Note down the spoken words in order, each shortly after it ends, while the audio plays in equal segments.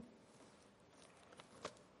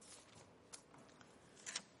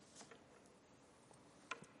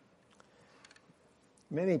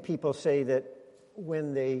Many people say that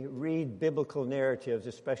when they read biblical narratives,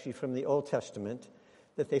 especially from the Old Testament,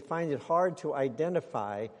 that they find it hard to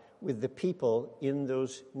identify with the people in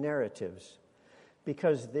those narratives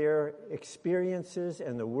because their experiences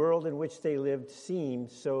and the world in which they lived seem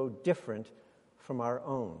so different from our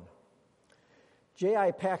own.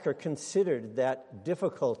 J.I. Packer considered that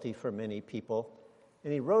difficulty for many people,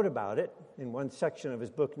 and he wrote about it in one section of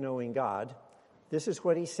his book, Knowing God. This is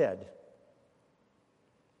what he said: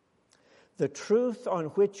 "The truth on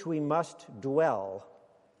which we must dwell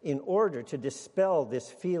in order to dispel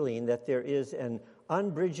this feeling that there is an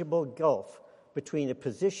unbridgeable gulf between the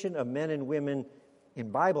position of men and women in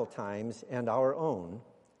Bible times and our own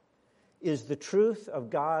is the truth of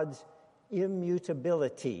God's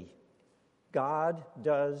immutability. God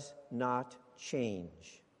does not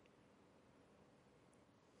change."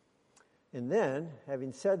 And then,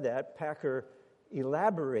 having said that, Packer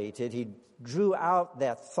elaborated. He drew out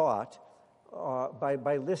that thought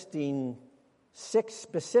by listing 6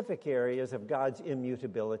 specific areas of God's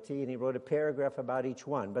immutability, and he wrote a paragraph about each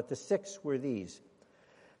one. But the 6 were these: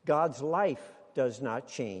 God's life does not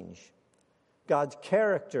change. God's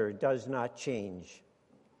character does not change.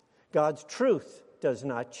 God's truth does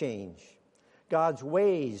not change. God's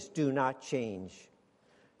ways do not change.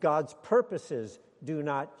 God's purposes do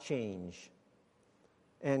not change.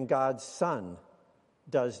 And God's Son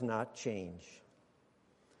does not change.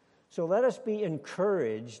 So let us be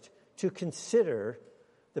encouraged to consider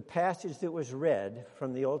the passage that was read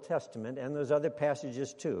from the Old Testament, and those other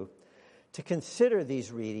passages too, to consider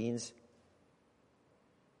these readings,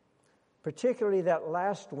 particularly that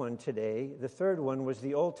last one today. The third one was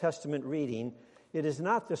the Old Testament reading. It is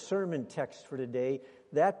not the sermon text for today.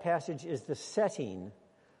 That passage is the setting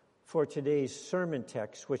for today's sermon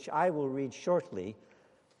text, which I will read shortly,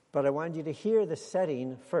 but I want you to hear the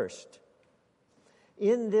setting first.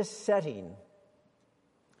 In this setting,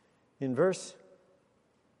 in verse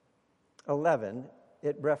 11,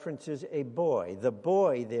 it references a boy. The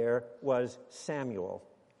boy there was Samuel.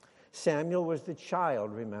 Samuel was the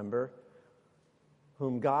child, remember,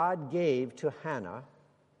 whom God gave to Hannah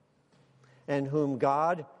and whom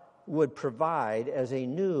God would provide as a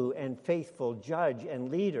new and faithful judge and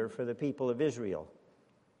leader for the people of Israel.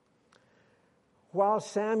 While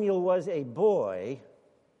Samuel was a boy,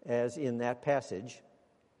 as in that passage,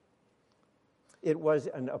 it was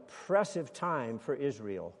an oppressive time for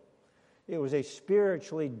Israel. It was a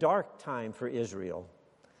spiritually dark time for Israel.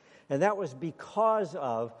 And that was because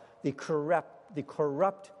of the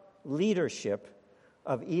corrupt leadership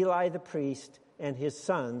of Eli the priest and his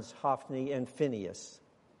sons, Hophni and Phinehas.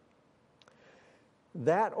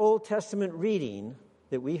 That Old Testament reading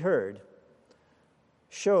that we heard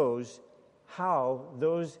shows how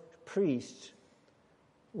those priests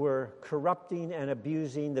were corrupting and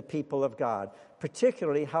abusing the people of God,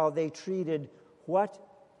 particularly how they treated what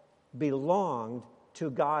belonged to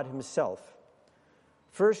God himself.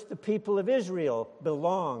 First, the people of Israel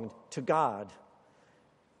belonged to God,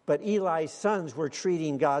 but Eli's sons were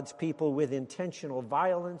treating God's people with intentional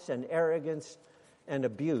violence and arrogance and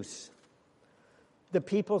abuse. The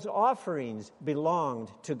people's offerings belonged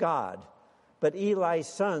to God, but Eli's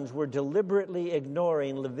sons were deliberately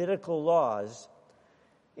ignoring Levitical laws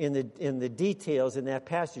in the details in that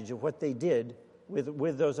passage of what they did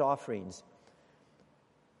with those offerings.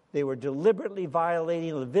 They were deliberately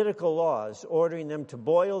violating Levitical laws, ordering them to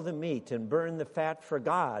boil the meat and burn the fat for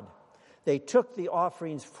God. They took the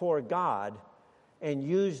offerings for God and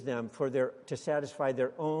used them to satisfy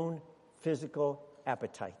their own physical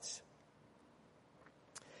appetites.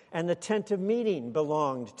 And the tent of meeting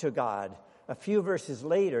belonged to God. A few verses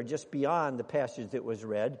later, just beyond the passage that was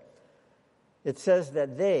read, it says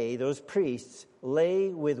that they, those priests, lay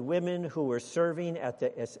with women who were serving at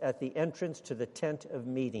the entrance to the tent of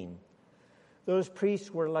meeting. Those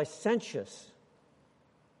priests were licentious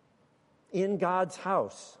in God's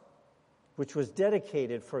house, which was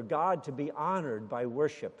dedicated for God to be honored by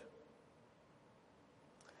worship.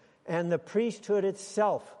 And the priesthood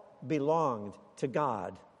itself belonged to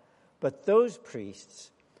God. But those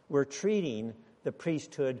priests were treating the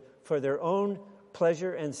priesthood for their own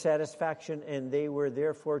pleasure and satisfaction, and they were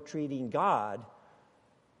therefore treating God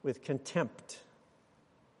with contempt.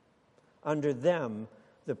 Under them,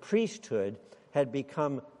 the priesthood had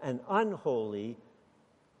become an unholy,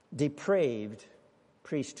 depraved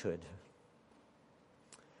priesthood.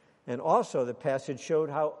 And also the passage showed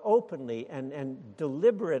how openly and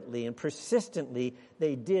deliberately and persistently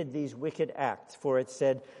they did these wicked acts. For it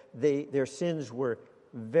said their sins were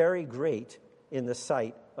very great in the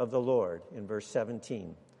sight of the Lord, in verse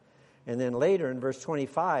 17. And then later in verse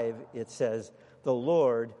 25 it says, the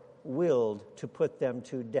Lord willed to put them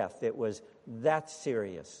to death. It was that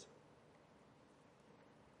serious.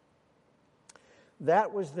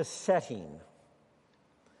 That was the setting.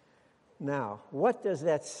 Now, what does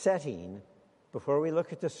that setting, before we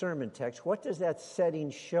look at the sermon text, what does that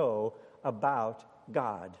setting show about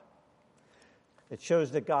God? It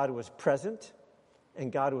shows that God was present,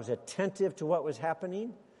 and God was attentive to what was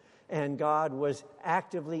happening, and God was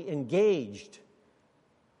actively engaged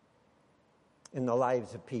in the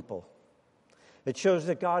lives of people. It shows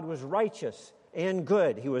that God was righteous and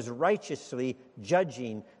good. He was righteously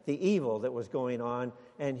judging the evil that was going on,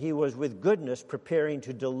 and he was with goodness preparing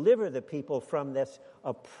to deliver the people from this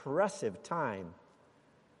oppressive time.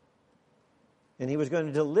 And he was going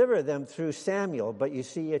to deliver them through Samuel. But you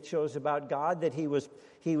see, it shows about God that he was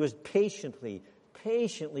patiently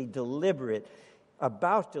deliberate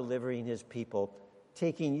about delivering his people,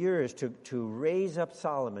 taking years to raise up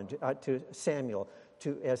Solomon, to Samuel,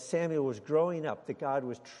 as Samuel was growing up, that God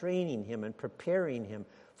was training him and preparing him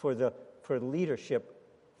for leadership,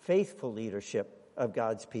 faithful leadership of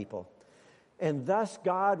God's people. And thus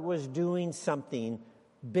God was doing something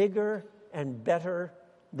bigger and better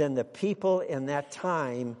than the people in that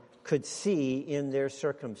time could see in their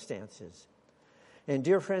circumstances. And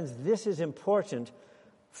dear friends, this is important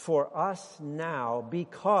for us now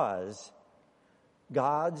because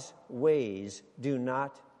God's ways do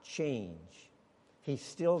not change. He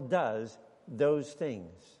still does those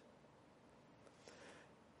things.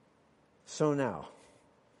 So now,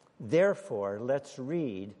 therefore, let's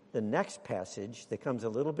read the next passage that comes a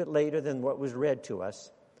little bit later than what was read to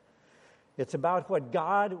us. It's about what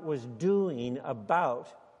God was doing about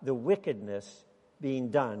the wickedness being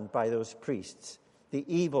done by those priests, the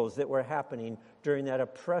evils that were happening during that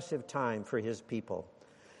oppressive time for his people.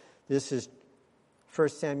 This is 1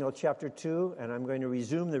 Samuel chapter 2, and I'm going to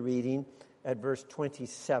resume the reading at verse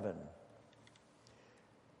 27.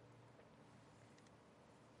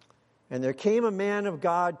 And there came a man of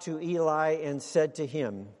God to Eli and said to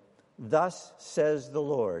him, "Thus says the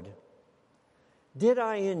Lord, did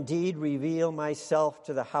I indeed reveal myself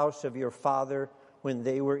to the house of your father when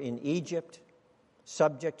they were in Egypt,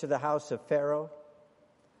 subject to the house of Pharaoh?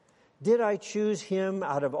 Did I choose him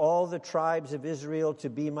out of all the tribes of Israel to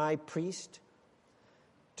be my priest,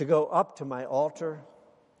 to go up to my altar,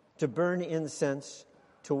 to burn incense,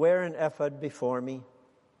 to wear an ephod before me?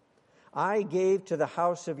 I gave to the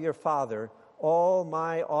house of your father all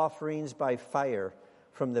my offerings by fire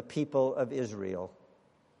from the people of Israel.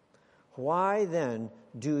 Why then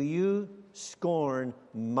do you scorn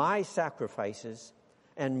my sacrifices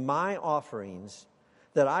and my offerings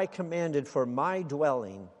that I commanded for my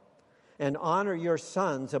dwelling, and honor your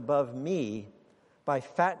sons above me by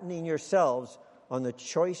fattening yourselves on the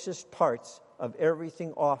choicest parts of every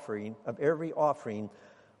offering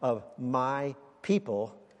of my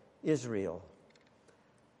people Israel?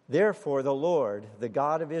 Therefore the Lord, the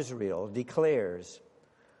God of Israel, declares,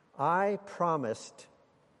 I promised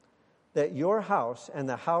that your house and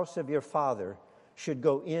the house of your father should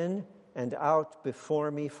go in and out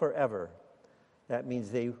before me forever. That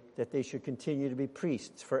means that they should continue to be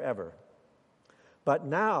priests forever. But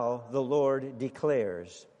now the Lord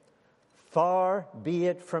declares, far be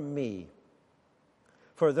it from me.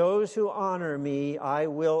 For those who honor me I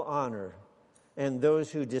will honor, and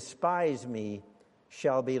those who despise me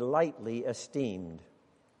shall be lightly esteemed.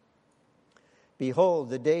 Behold,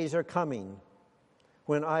 the days are coming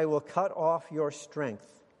when I will cut off your strength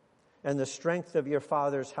and the strength of your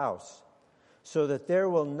father's house, so that there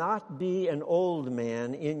will not be an old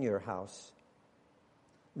man in your house.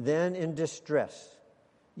 Then in distress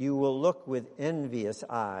you will look with envious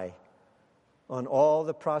eye on all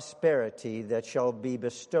the prosperity that shall be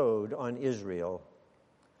bestowed on Israel.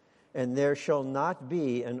 And there shall not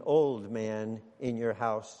be an old man in your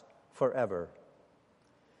house forever.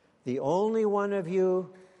 The only one of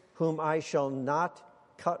you whom I shall not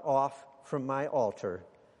cut off from my altar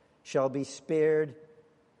shall be spared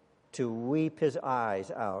to weep his eyes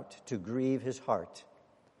out, to grieve his heart.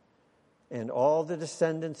 And all the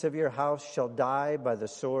descendants of your house shall die by the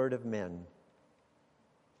sword of men.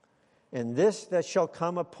 And this that shall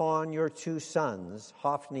come upon your two sons,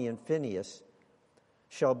 Hophni and Phinehas,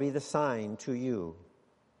 shall be the sign to you.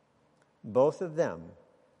 Both of them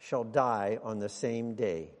shall die on the same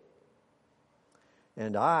day.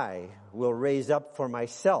 And I will raise up for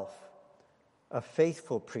myself a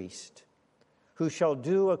faithful priest, who shall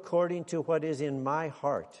do according to what is in my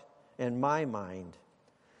heart and my mind.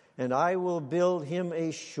 And I will build him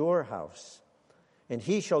a sure house, and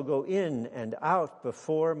he shall go in and out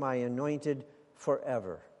before my anointed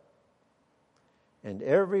forever. and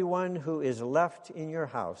everyone who is left in your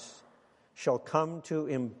house shall come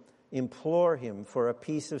to implore him for a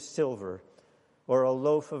piece of silver or a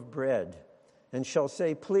loaf of bread, and shall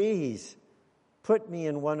say, please put me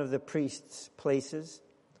in one of the priest's places,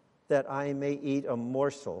 that I may eat a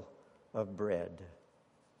morsel of bread.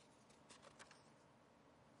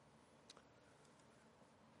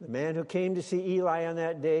 The man who came to see Eli on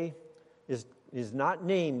that day is not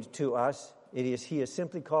named to us. He is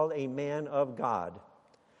simply called a man of God.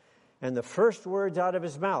 And the first words out of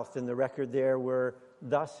his mouth in the record there were,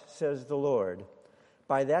 thus says the Lord.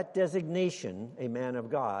 By that designation, a man of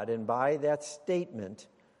God, and by that statement,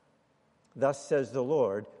 thus says the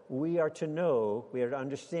Lord, we are to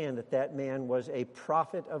understand that that man was a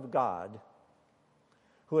prophet of God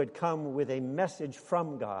who had come with a message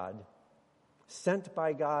from God, sent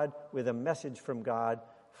by God with a message from God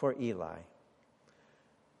for Eli.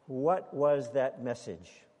 What was that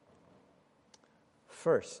message?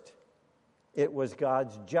 First, it was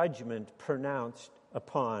God's judgment pronounced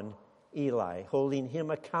upon Eli, holding him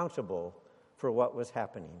accountable for what was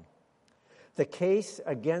happening. The case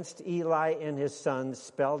against Eli and his sons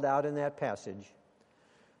spelled out in that passage,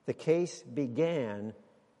 the case began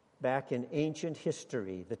back in ancient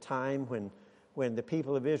history, the time when the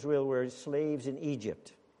people of Israel were slaves in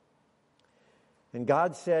Egypt. And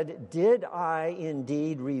God said, did I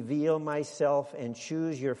indeed reveal myself and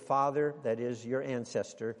choose your father, that is your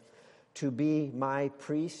ancestor, to be my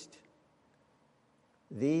priest?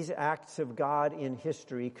 These acts of God in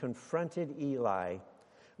history confronted Eli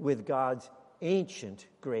with God's ancient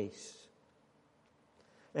grace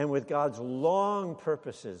and with God's long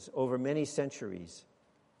purposes over many centuries.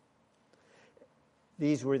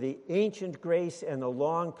 These were the ancient grace and the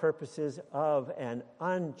long purposes of an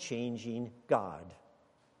unchanging God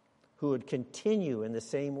who would continue in the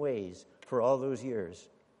same ways for all those years.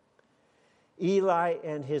 Eli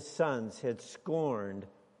and his sons had scorned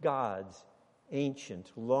God's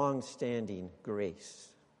ancient, long-standing grace.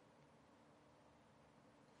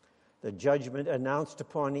 The judgment announced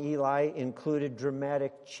upon Eli included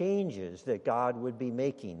dramatic changes that God would be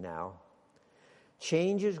making now.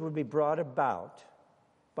 Changes would be brought about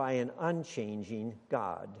by an unchanging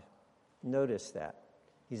God. Notice that.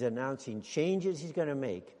 He's announcing changes he's going to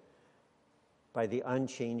make by the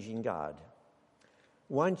unchanging God.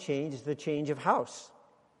 One change is the change of house.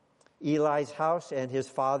 Eli's house and his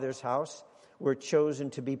father's house were chosen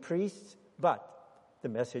to be priests, but the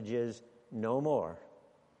message is no more.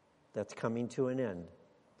 That's coming to an end.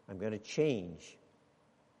 I'm going to change.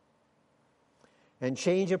 And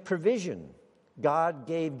change of provision. God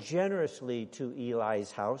gave generously to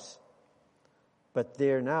Eli's house, but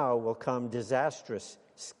there now will come disastrous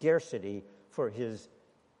scarcity for his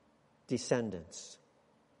descendants.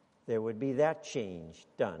 There would be that change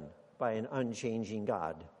done by an unchanging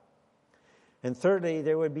God. And thirdly,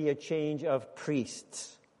 there would be a change of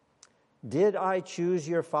priests. Did I choose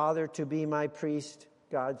your father to be my priest?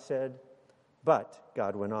 God said. But,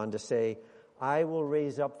 God went on to say, I will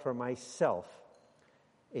raise up for myself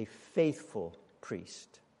a faithful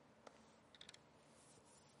priest.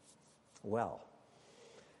 Well,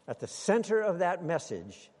 at the center of that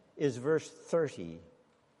message is verse 30.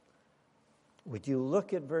 Would you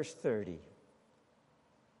look at verse 30?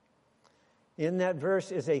 In that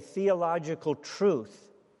verse is a theological truth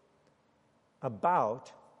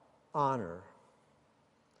about honor.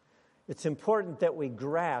 It's important that we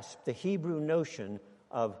grasp the Hebrew notion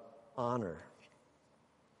of honor.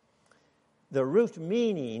 The root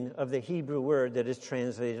meaning of the Hebrew word that is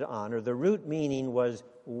translated honor, the root meaning was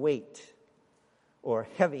weight or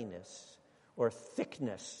heaviness or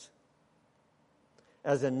thickness.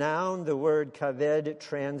 As a noun, the word kaved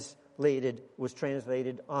was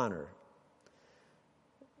translated honor.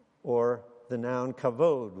 Or the noun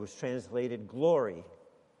kavod was translated glory.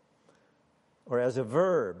 Or as a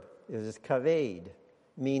verb, it is kaved,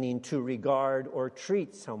 meaning to regard or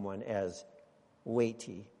treat someone as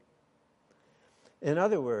weighty. In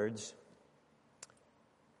other words,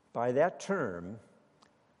 by that term,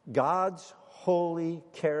 God's holy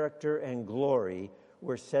character and glory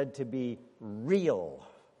were said to be real,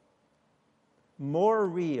 more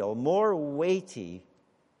weighty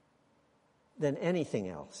than anything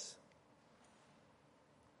else.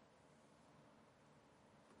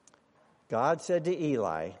 God said to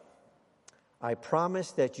Eli, I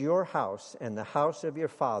promise that your house and the house of your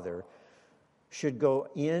father should go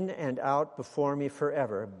in and out before me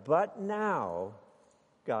forever. But now,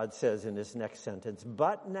 God says in this next sentence,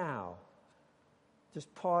 but now,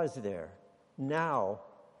 just pause there. Now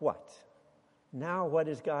what? Now what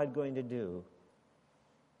is God going to do?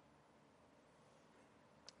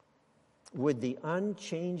 would the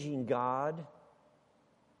unchanging God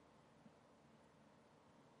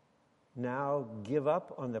now give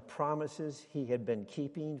up on the promises he had been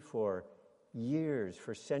keeping for years,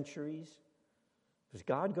 for centuries? Was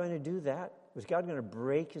God going to do that? Was God going to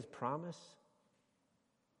break his promise?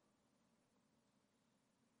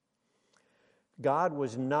 God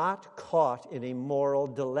was not caught in a moral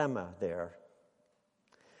dilemma there.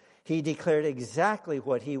 He declared exactly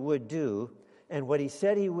what he would do, and what he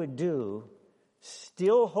said he would do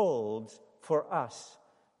still holds for us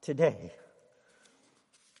today.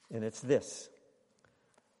 And it's this: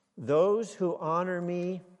 those who honor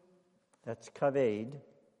me, that's kaved,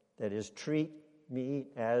 that is, treat me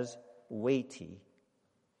as weighty.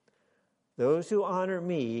 Those who honor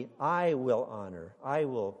me, I will honor. I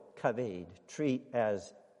will kaved, treat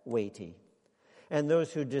as weighty. And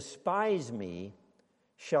those who despise me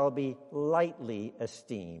shall be lightly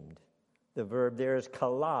esteemed. The verb there is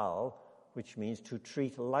kalal, which means to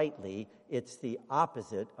treat lightly. It's the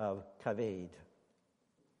opposite of kaved.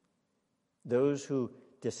 Those who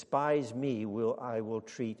despise me I will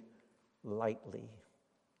treat lightly.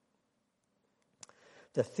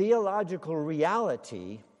 The theological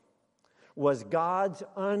reality was God's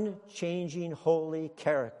unchanging holy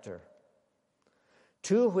character,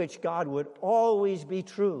 to which God would always be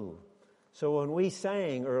true. So when we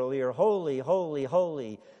sang earlier, holy, holy,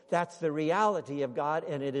 holy, that's the reality of God,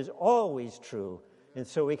 and it is always true. And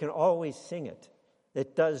so we can always sing it.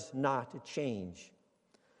 It does not change.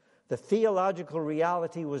 The theological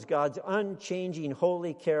reality was God's unchanging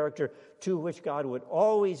holy character, to which God would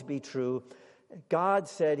always be true. God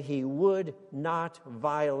said he would not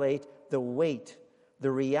violate the weight,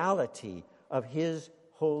 the reality of his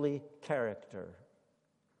holy character.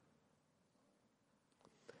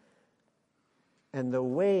 And the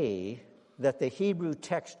way that the Hebrew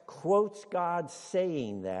text quotes God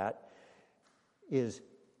saying that is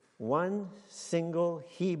one single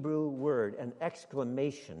Hebrew word, an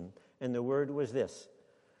exclamation, and the word was this: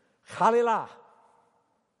 Chalilah.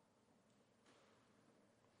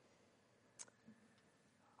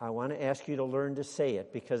 I want to ask you to learn to say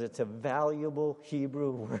it because it's a valuable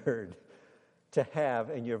Hebrew word to have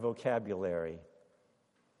in your vocabulary.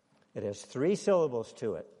 It has 3 syllables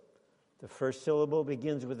to it. The first syllable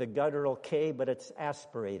begins with a guttural K, but it's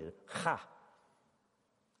aspirated. Ha.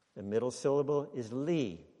 The middle syllable is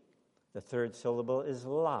li. The third syllable is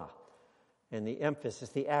la. And the emphasis,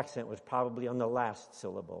 the accent, was probably on the last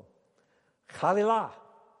syllable. Chalilah.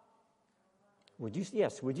 Would you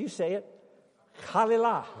say it?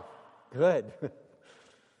 Chalilah. Good.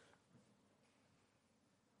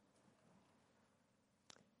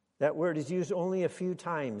 That word is used only a few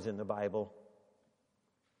times in the Bible,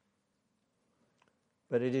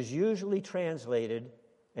 but it is usually translated,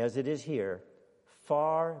 as it is here,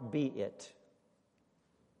 far be it,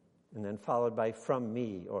 and then followed by from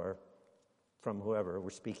me or from whoever we're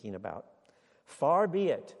speaking about. Far be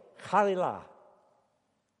it, Chalilah.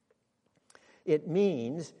 It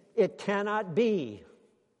means it cannot be.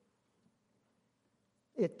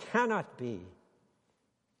 It cannot be.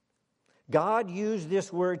 God used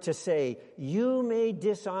this word to say, you may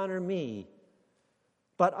dishonor me,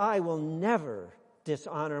 but I will never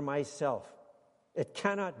dishonor myself. It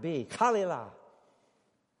cannot be. Chalilah.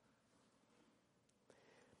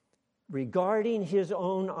 Regarding his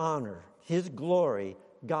own honor, his glory,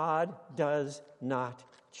 God does not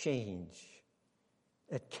change.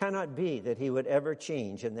 It cannot be that he would ever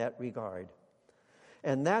change in that regard.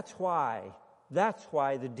 And that's why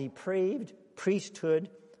the depraved priesthood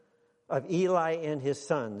of Eli and his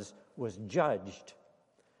sons was judged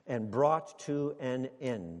and brought to an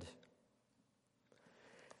end.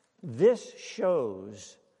 This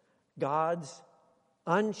shows God's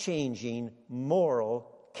unchanging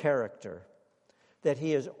moral character, that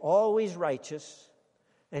he is always righteous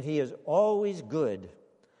and he is always good.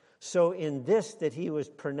 So in this that he was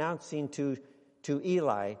pronouncing to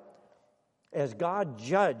Eli, as God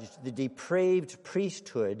judged the depraved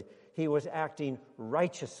priesthood, he was acting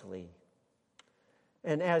righteously.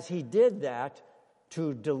 And as he did that,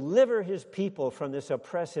 to deliver his people from this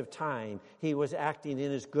oppressive time, he was acting in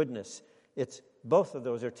his goodness. Both of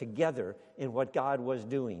those are together in what God was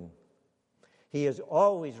doing. He is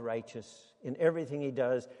always righteous in everything he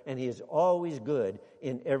does, and he is always good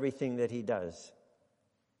in everything that he does.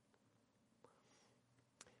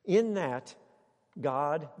 In that,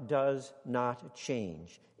 God does not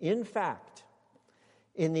change. In fact,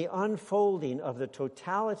 in the unfolding of the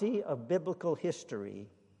totality of biblical history,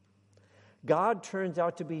 God turns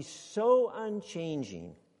out to be so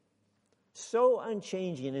unchanging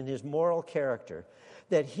in his moral character,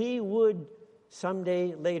 that he would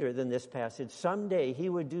someday later than this passage, someday he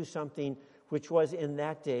would do something which was in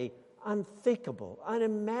that day unthinkable,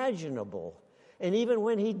 unimaginable. And even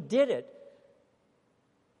when he did it,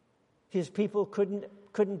 his people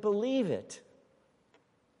couldn't believe it.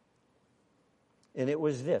 And it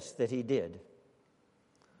was this that he did.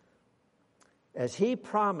 As he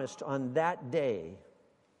promised on that day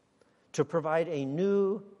to provide a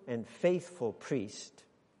new and faithful priest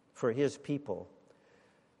for his people,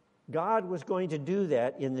 God was going to do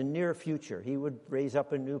that in the near future. He would raise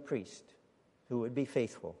up a new priest who would be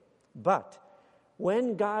faithful. But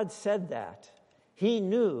when God said that, he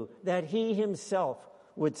knew that he himself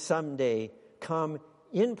would someday come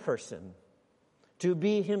in person to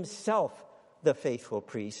be himself the faithful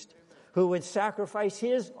priest who would sacrifice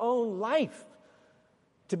his own life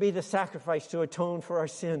to be the sacrifice to atone for our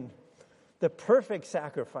sin, the perfect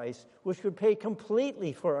sacrifice which would pay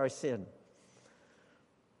completely for our sin.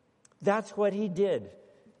 That's what he did.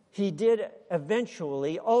 He did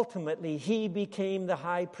eventually, ultimately, he became the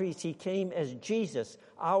high priest. He came as Jesus,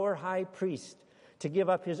 our high priest, to give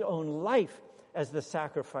up his own life as the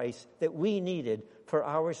sacrifice that we needed for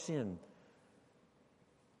our sin.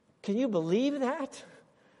 Can you believe that?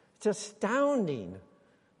 It's astounding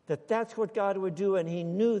that that's what God would do, and he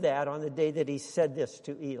knew that on the day that he said this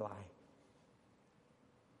to Eli.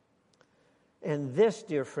 And this,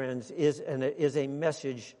 dear friends, is a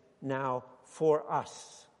message now for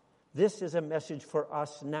us. This is a message for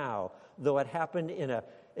us now, though it happened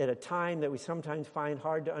at a time that we sometimes find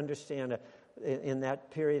hard to understand in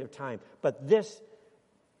that period of time. But this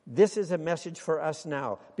is a message for us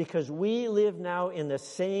now, because we live now in the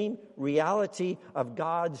same reality of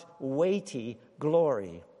God's weighty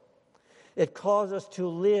glory. It calls us to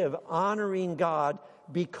live honoring God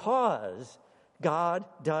because God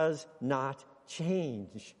does not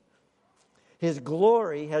change. His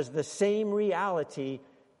glory has the same reality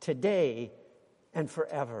today and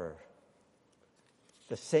forever.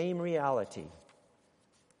 The same reality.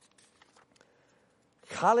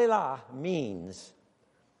 Kalilah means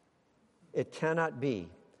it cannot be.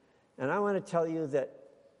 And I want to tell you that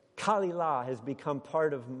Kalilah has become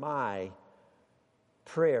part of my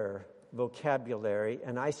prayer vocabulary,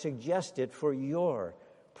 and I suggest it for your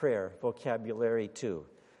prayer vocabulary too.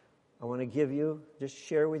 I want to just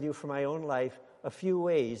share with you from my own life a few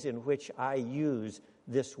ways in which I use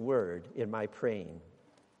this word in my praying.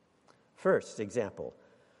 First example,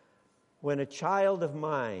 when a child of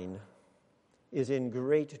mine is in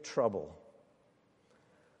great trouble,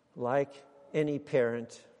 like any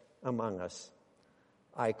parent among us,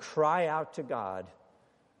 I cry out to God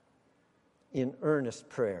in earnest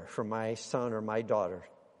prayer for my son or my daughter.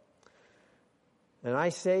 And I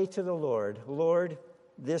say to the Lord, Lord,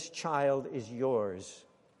 this child is yours.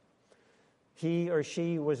 He or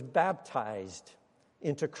she was baptized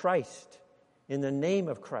into Christ in the name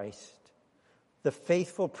of Christ, the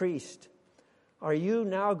faithful priest. Are you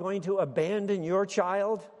now going to abandon your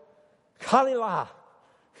child? Kalilah!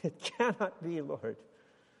 It cannot be, Lord.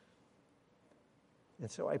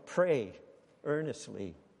 And so I pray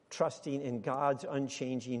earnestly, trusting in God's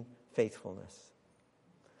unchanging faithfulness.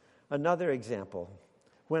 Another example,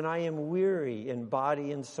 when I am weary in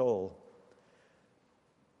body and soul,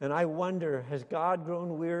 and I wonder, has God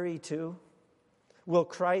grown weary too? Will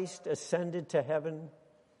Christ ascended to heaven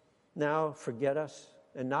now forget us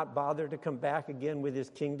and not bother to come back again with his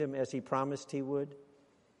kingdom as he promised he would?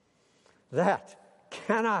 That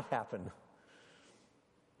cannot happen.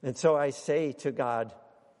 And so I say to God,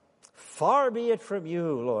 far be it from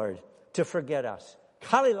you, Lord, to forget us.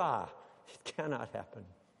 Kalilah, it cannot happen.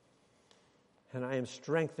 And I am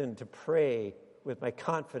strengthened to pray with my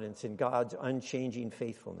confidence in God's unchanging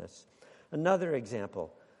faithfulness. Another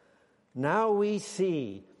example. Now we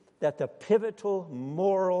see that the pivotal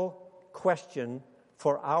moral question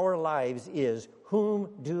for our lives is, whom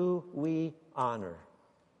do we honor?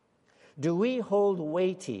 Do we hold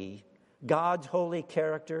weighty God's holy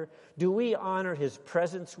character? Do we honor his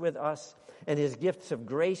presence with us and his gifts of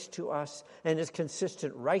grace to us and his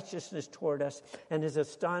consistent righteousness toward us and his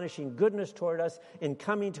astonishing goodness toward us in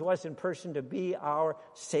coming to us in person to be our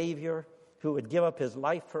Savior who would give up his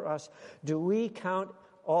life for us? Do we count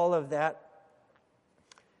all of that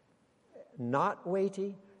not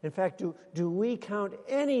weighty? In fact, do we count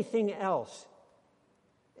anything else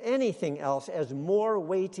as more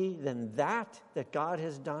weighty than that God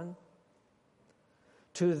has done?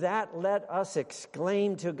 To that, let us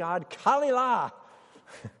exclaim to God, Kalilah!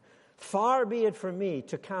 Far be it from me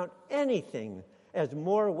to count anything as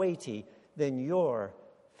more weighty than your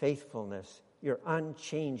faithfulness, your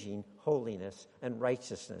unchanging holiness and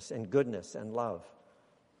righteousness and goodness and love.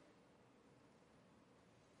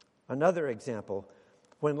 Another example,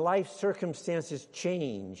 when life circumstances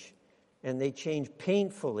change, and they change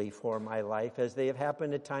painfully for my life, as they have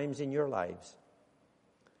happened at times in your lives,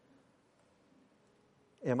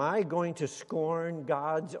 am I going to scorn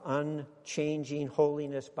God's unchanging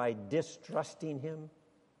holiness by distrusting Him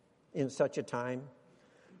in such a time?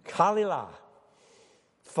 Kalilah,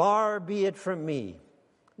 far be it from me.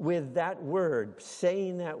 With that word,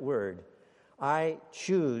 saying that word, I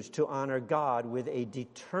choose to honor God with a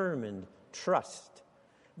determined trust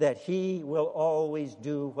that He will always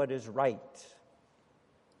do what is right.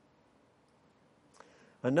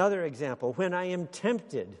 Another example, when I am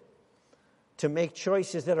tempted to make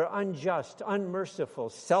choices that are unjust, unmerciful,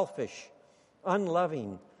 selfish,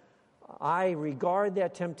 unloving, I regard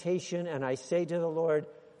that temptation and I say to the Lord,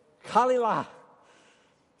 Kalilah,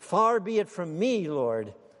 far be it from me,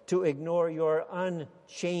 Lord, to ignore your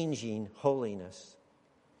unchanging holiness.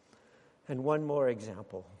 And one more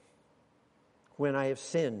example. When I have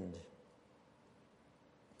sinned,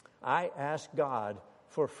 I ask God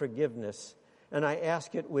for forgiveness, and I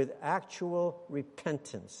ask it with actual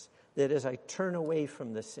repentance, that as I turn away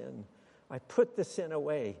from the sin, I put the sin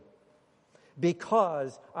away,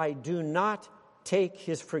 because I do not take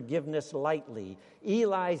His forgiveness lightly.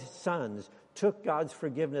 Eli's sons took God's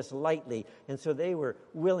forgiveness lightly, and so they were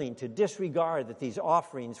willing to disregard that these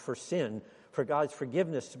offerings for sin, for God's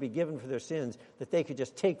forgiveness to be given for their sins, that they could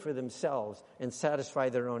just take for themselves and satisfy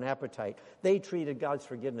their own appetite. They treated God's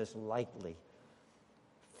forgiveness lightly.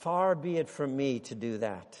 Far be it from me to do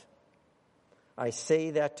that. I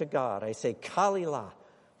say that to God. I say, Kalilah,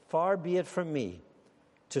 far be it from me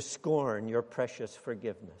to scorn your precious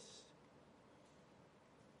forgiveness.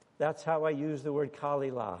 That's how I use the word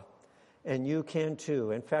Kalilah. And you can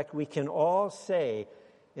too. In fact, we can all say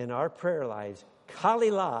in our prayer lives,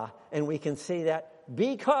 Kalilah, and we can say that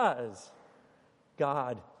because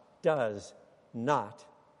God does not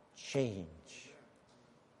change.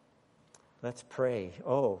 Let's pray.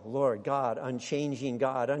 Oh, Lord God, unchanging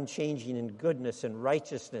in goodness and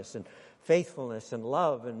righteousness and faithfulness and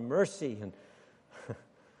love and mercy and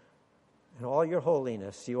all your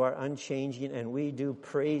holiness. You are unchanging, and we do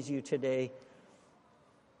praise you today.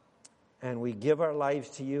 And we give our lives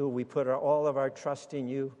to you. We put all of our trust in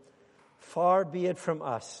you. Far be it from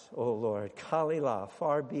us, O Lord, Kalilah,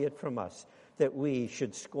 far be it from us that we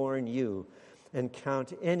should scorn you and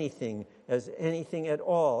count anything at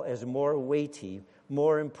all as more weighty,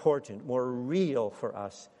 more important, more real for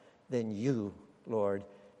us than you, Lord,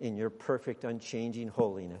 in your perfect, unchanging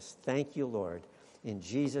holiness. Thank you, Lord. In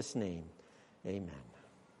Jesus' name, amen.